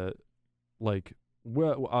 certainly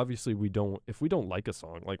well, obviously if we don't like a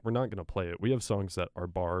song, like we're not gonna play it. We have songs that are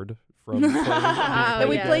barred from playing. That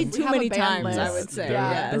we yes. played We too have a many band times, I list. would say. There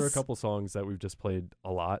are a Yes. couple songs that we've just played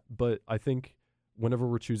a lot, but I think whenever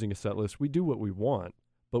we're choosing a set list, we do what we want,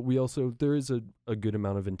 but we also there is a good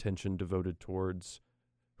amount of intention devoted towards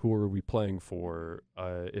who are we playing for.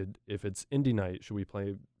 If it's indie night, should we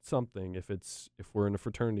play something? If we're in a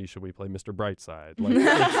fraternity, should we play Mr. Brightside?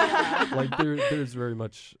 Like there's very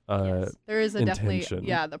much There is a definitely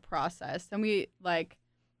intention. the process, and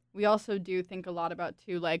we also do think a lot about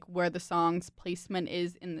too like where the song's placement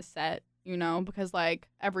is in the set, because like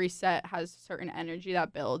every set has certain energy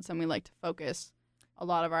that builds, and we like to focus a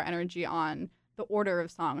lot of our energy on the order of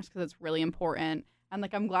songs because it's really important. And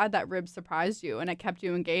like I'm glad that Rib surprised you and it kept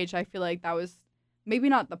you engaged. I feel like that was maybe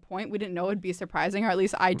not the point. We didn't know it'd be surprising, or at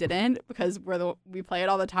least I didn't, because we play it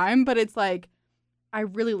all the time. But it's like I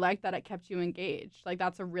really like that it kept you engaged. Like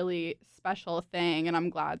that's a really special thing, and I'm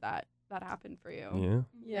glad that happened for you. yeah.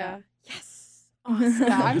 Yeah. Yes. Yeah,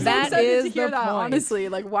 I'm so That excited is to hear the that. point. Honestly,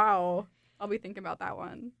 like wow, I'll be thinking about that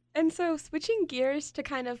one. And so switching gears to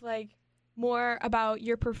kind of like more about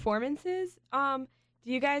your performances,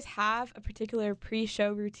 do you guys have a particular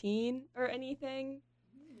pre-show routine or anything?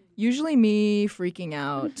 Usually me freaking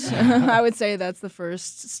out. I would say that's the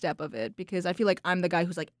first step of it, because I feel like I'm the guy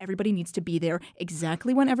who's like, everybody needs to be there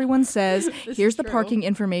exactly when everyone says, This here's is the true. parking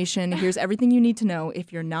information, here's everything you need to know.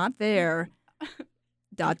 If you're not there, ...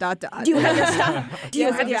 Do you have your stuff? Do you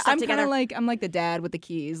Yes, have your stuff I'm together? I'm like the dad with the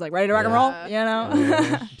keys, like ready to rock and roll, Yeah. you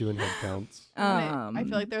know? Doing head counts. I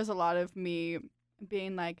feel like there's a lot of me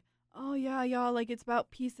being like, oh yeah, y'all, like it's about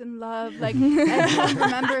peace and love. Like everyone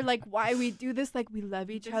remember like why we do this. Like we love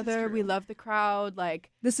each other. We love the crowd. Like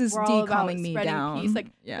This is we're all about calming me spreading down. peace. Like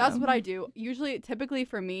yeah. that's what I do. Typically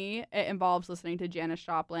for me, it involves listening to Janis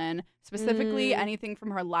Joplin, specifically anything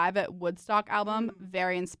from her Live at Woodstock album.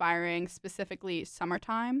 Very inspiring. Specifically,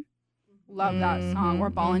 Summertime. Love that song. Or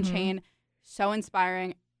Ball and Chain. So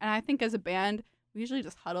inspiring. And I think as a band, we usually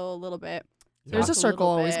just huddle a little bit. There's talk a circle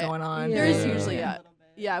little always bit. going on. There's Yeah.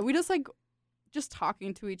 usually we just like just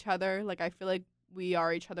talking to each other. Like I feel like we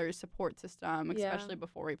are each other's support system, especially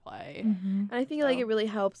before we play. Mm-hmm. And I think like it really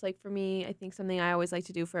helps. Like for me, I think something I always like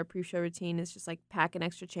to do for a pre-show routine is just like pack an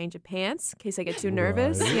extra change of pants in case I get too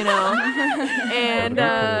nervous, Right. you know. And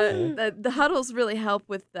Very the huddles really help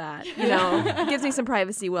with that, you know. It gives me some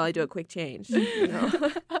privacy while I do a quick change, you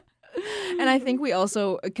know. And I think we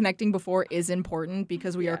also, connecting before is important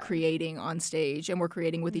because we are creating on stage and we're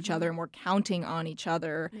creating with each other and we're counting on each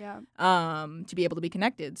other to be able to be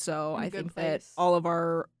connected. So In a I good think place. that all of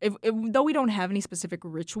our, though we don't have any specific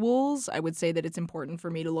rituals, I would say that it's important for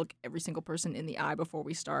me to look every single person in the eye before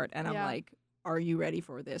we start. And I'm Yeah. like, are you ready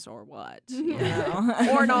for this or what? Mhm. You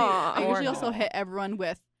know? Or not. I Or usually also not. hit everyone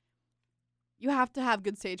with, you have to have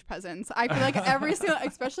good stage presence. I feel like every single,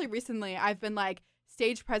 especially recently, I've been like,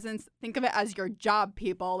 stage presence, think of it as your job,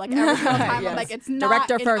 people. Like every single time, I'm Yes. like, it's not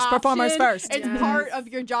Director an first, performers option. first. It's Yes. part of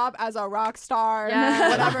your job as a rock star, Yes.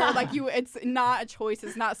 whatever. Like it's not a choice.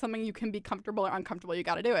 It's not something you can be comfortable or uncomfortable. You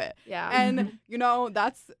got to do it. Yeah. And you know,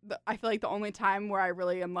 I feel like the only time where I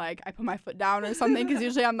really am like, I put my foot down or something, because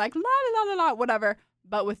usually I'm like, la la la la la, whatever.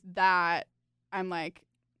 But with that, I'm like,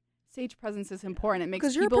 stage presence is important. It makes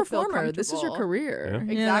Because you're a people feel performer. This is your comfortable. career. Yeah.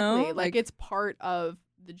 you Exactly. know? Like it's part of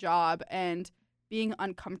the job, and being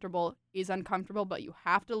uncomfortable is uncomfortable, but you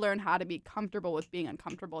have to learn how to be comfortable with being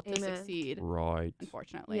uncomfortable to Amen. succeed, Right.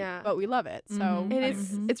 unfortunately. Yeah. But we love it. So Mhm. And I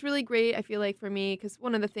it's mean, it's really great, I feel like, for me, because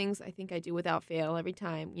one of the things I think I do without fail every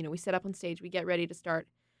time, you know, we set up on stage, we get ready to start.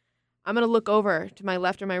 I'm going to look over to my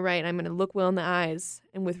left or my right, and I'm going to look Will in the eyes.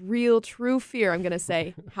 And with real, true fear, I'm going to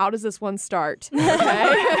say, how does this one start?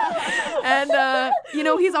 Okay? And, you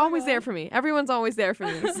know, he's always there for me. Everyone's always there for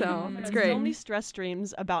me. So it's There's great. so many stress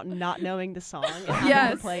streams about not knowing the song and how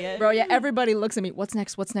Yes. to play it. Bro, yeah, everybody looks at me. What's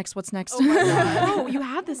next? What's next? What's next? Oh my God. Bro, you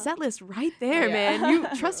have the set list right there, Yeah. man. You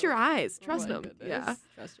trust your eyes. Trust Oh my them. goodness. Yeah.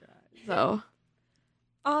 Trust your eyes. So.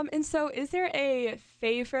 And so is there a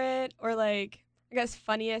favorite or like I guess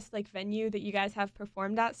funniest like venue that you guys have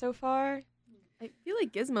performed at so far? I feel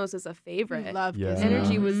like Gizmos is a favorite. We love Yeah. Gizmo.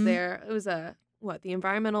 Energy was Mhm. there. It was the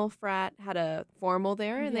environmental frat had a formal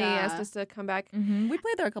there, and they asked Yeah. us to come back. Mm-hmm. We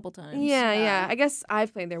played there a couple times. Yeah. I guess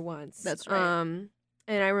I've played there once. That's right.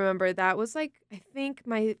 And I remember that was like I think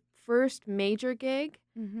my first major gig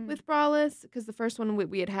Mhm. with Braless, because the first one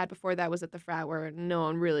we had before that was at the frat where no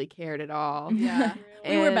one really cared at all. Yeah.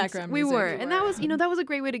 We were And background We music. were, We and that were. was that was a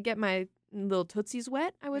great way to get my little tootsies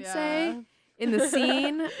wet. I would say. Yeah. In the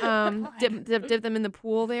scene, dip them in the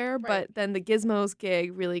pool there. Right. But then the Gizmos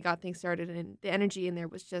gig really got things started, and the energy in there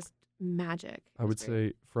was just magic. I would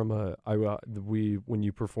say from when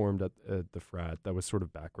you performed at the frat, that was sort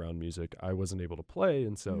of background music. I wasn't able to play,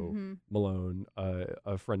 and so Mhm. Malone,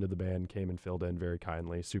 a friend of the band, came and filled in very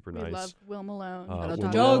kindly. Super We nice. love Will Malone. Shout out Will to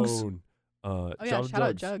Jugs. Jugs. Malone, Oh yeah, shout shout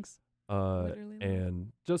out Jugs. Literally.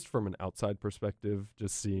 And just from an outside perspective,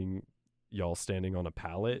 just seeing y'all standing on a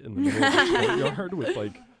pallet in the middle of the courtyard with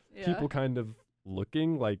like people kind of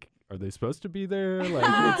looking like, are they supposed to be there? Like,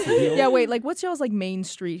 what's the deal? Yeah, wait, like what's y'all's like main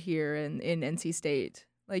street here in NC State?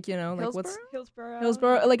 Like, you know, like Hillsborough? what's Hillsborough.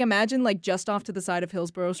 Hillsborough? Like imagine like just off to the side of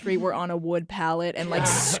Hillsborough Street, we're on a wood pallet and like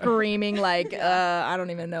screaming like I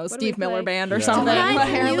don't even know, do Steve we Miller play? Band or Yeah. something. Tonight, Like,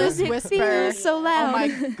 Careless music Whisper. feels so Oh loud.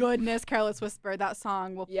 my goodness, Careless Whisper. That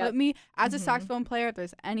song will Yep. put me as a Mhm. saxophone player. If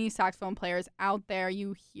there's any saxophone players out there,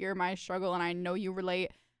 you hear my struggle and I know you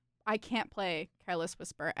relate. I can't play Careless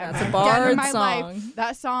Whisper ever That's a again bard in my song. life.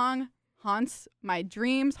 That song haunts my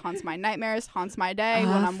dreams, haunts my nightmares, haunts my day.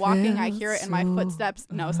 When I'm walking, I hear it in my footsteps.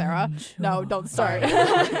 No, Sarah. No, don't start.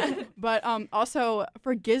 But also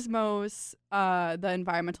for Gizmos, the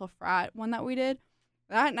environmental frat one that we did,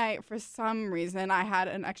 that night, for some reason, I had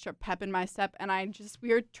an extra pep in my step, and we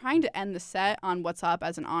were trying to end the set on What's Up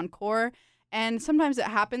as an encore. And sometimes it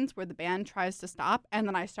happens where the band tries to stop, and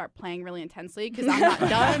then I start playing really intensely because I'm not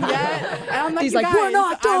done yet. And I'm like, He's "You like, "We're guys,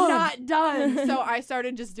 not done." I'm not done." So I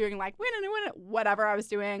started just doing like whatever I was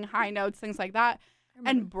doing, high notes, things like that.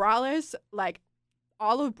 And Braless, like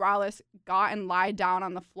all of Braless, got and lied down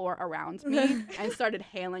on the floor around me and started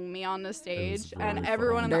hailing me on the stage. And very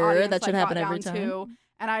everyone in the fun. audience That should like, happen got every down time. too.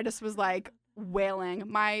 And I just was like wailing.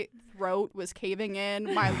 My throat was caving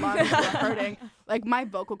in. My lungs were hurting. Like, my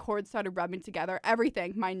vocal cords started rubbing together.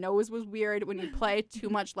 Everything. My nose was weird. When you play too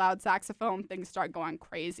much loud saxophone, things start going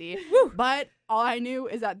crazy. But all I knew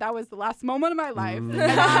is that was the last moment of my life. And I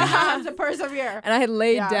had to persevere. And I had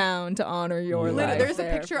laid down to honor your life. There's a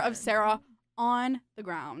there. picture of Sarah on the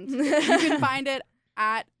ground. You can find it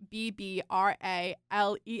at BBRALESS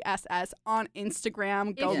on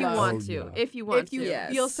Instagram. Go If you look. want to. yeah. If you want If you to.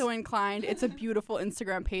 Yes. feel so inclined, it's a beautiful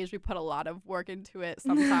Instagram page. We put a lot of work into it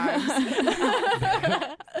sometimes.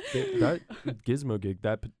 That Gizmo gig,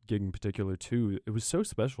 gig in particular too, it was so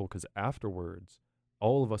special because afterwards,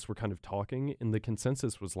 all of us were kind of talking, and the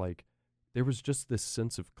consensus was like, there was just this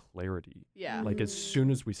sense of clarity. Yeah. Like as soon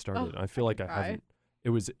as we started, I feel like I cry. haven't. It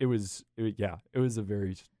was a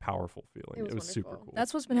very powerful feeling. It was super wonderful. cool.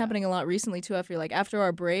 That's what's been happening a lot recently too. I feel like after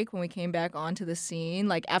our break, when we came back onto the scene,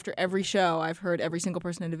 like after every show, I've heard every single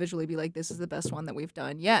person individually be like, "This is the best one that we've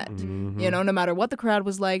done yet." Mhm. You know, no matter what the crowd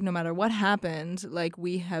was like, no matter what happened, like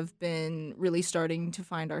we have been really starting to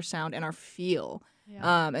find our sound and our feel.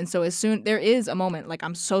 Yeah. And so as soon there is a moment, like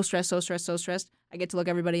I'm so stressed, I get to look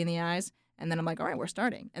everybody in the eyes. And then I'm like, all right, we're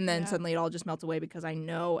starting. And then suddenly it all just melts away because I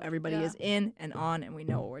know everybody is in and on and we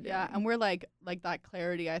know what we're doing. Yeah, and we're like that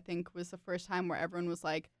clarity, I think, was the first time where everyone was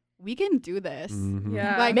like, we can do this. Mhm.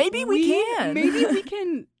 Yeah. Like, Maybe we can. Maybe we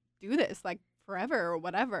can do this, like, forever or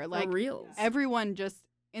whatever. Like, For reals. everyone just,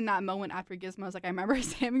 in that moment after Gizmos, like, I remember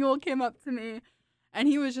Samuel came up to me, and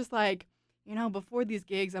he was just like, you know, before these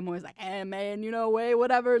gigs, I'm always like, hey, man, you know,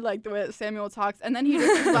 whatever, like, the way that Samuel talks. And then he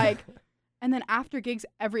just was like... And then after gigs,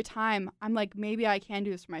 every time, I'm like, maybe I can do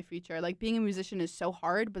this for my future. Like, being a musician is so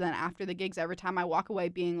hard, but then after the gigs, every time I walk away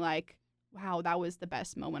being like, wow, that was the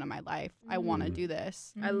best moment of my life. I want to do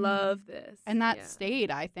this. I love this. And that stayed,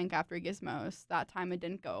 I think, after Gizmos. That time it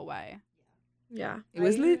didn't go away. Yeah. It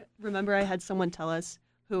was lit. Remember, I had someone tell us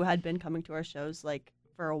who had been coming to our shows like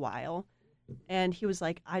for a while, and he was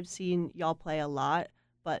like, "I've seen y'all play a lot,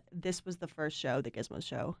 but this was the first show, the Gizmo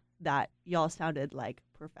show, that y'all sounded like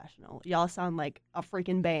professional. Y'all sound like a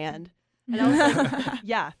freaking band." And I was like,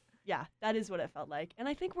 "Yeah, that is what it felt like." And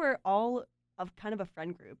I think we're all of kind of a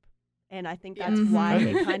friend group, and I think that's why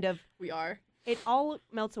it kind of We are. it all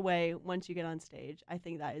melts away once you get on stage. I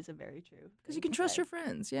think that is a very true. Because you can trust your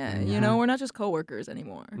friends. Yeah. Mhm. You know, we're not just coworkers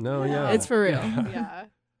anymore. No, yeah. It's for real. Yeah.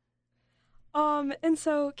 And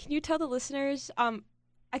so can you tell the listeners, I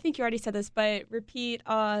think you already said this, but repeat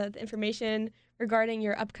the information regarding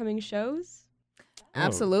your upcoming shows?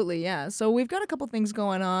 Absolutely, yeah. So we've got a couple things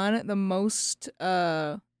going on. The most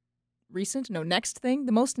next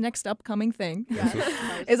upcoming thing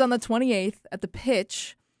is on the 28th at the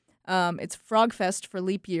Pitch. It's Frog Fest for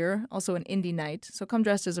Leap Year, also an indie night. So come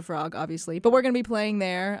dressed as a frog, obviously. But we're going to be playing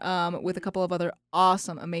there with a couple of other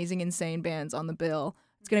awesome, amazing, insane bands on the bill.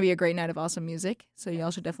 It's going to be a great night of awesome music. So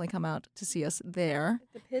y'all should definitely come out to see us there.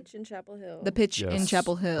 The Pitch in Chapel Hill. The Pitch in Yes,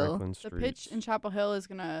 Chapel Hill. Franklin The Street. Pitch in Chapel Hill is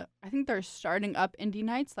I think they're starting up indie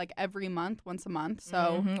nights like every month, once a month.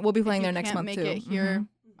 So We'll be if playing you there next can't month make too. it here,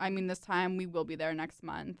 I mean, this time we will be there next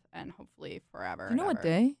month and hopefully forever. You know and what ever.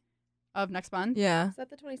 day? Of next month? Yeah. Is that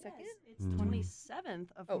the 22nd? It's 27th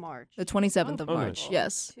of March. The 27th of Oh, March. nice.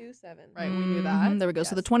 Yes. 2/7. Right, we knew that. There we go.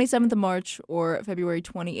 So the 27th of March or February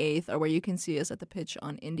 28th are where you can see us at the Pitch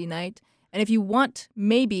on Indie Night. And if you want,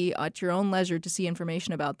 maybe at your own leisure, to see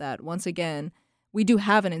information about that, once again, we do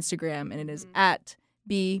have an Instagram, and it is at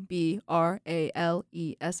BBRALESS,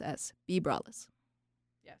 Braless.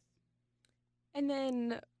 Yes. And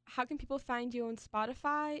then how can people find you on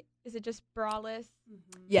Spotify? Is it just Braless?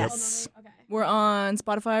 Yes. Okay. We're on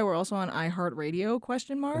Spotify. We're also on iHeartRadio, ?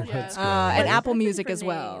 Yeah. Let's go. And But Apple that's a Music different as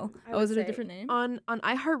well. name, I Oh, would is it a say. different name? On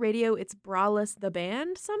iHeartRadio, it's Braless the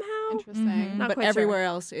band somehow. Interesting. Not But quite everywhere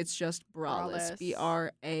else, it's just Braless.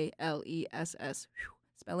 Braless. Braless.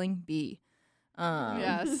 Spelling B.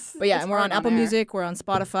 Yes. But yeah, It's and we're on hard Apple there. Music, we're on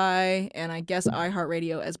Spotify, and I guess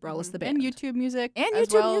iHeartRadio as Braless the band. And YouTube Music. And as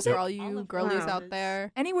YouTube well, Music. For all you All of girlies those. out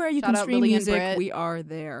there. Anywhere you Shout can out stream Lily and music, Britt. we are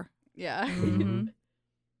there. Yeah. Mhm.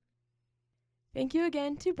 Thank you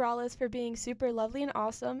again to Braless for being super lovely and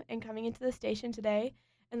awesome and coming into the station today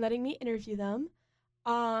and letting me interview them.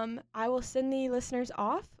 I will send the listeners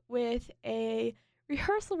off with a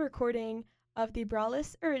rehearsal recording of the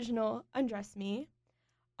Braless original Undress Me.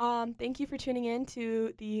 Thank you for tuning in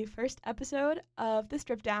to the first episode of The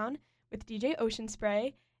Strip Down with DJ Ocean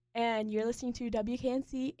Spray, and you're listening to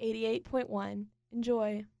WKNC 88.1.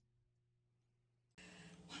 Enjoy.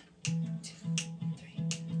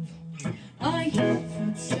 I hear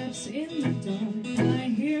footsteps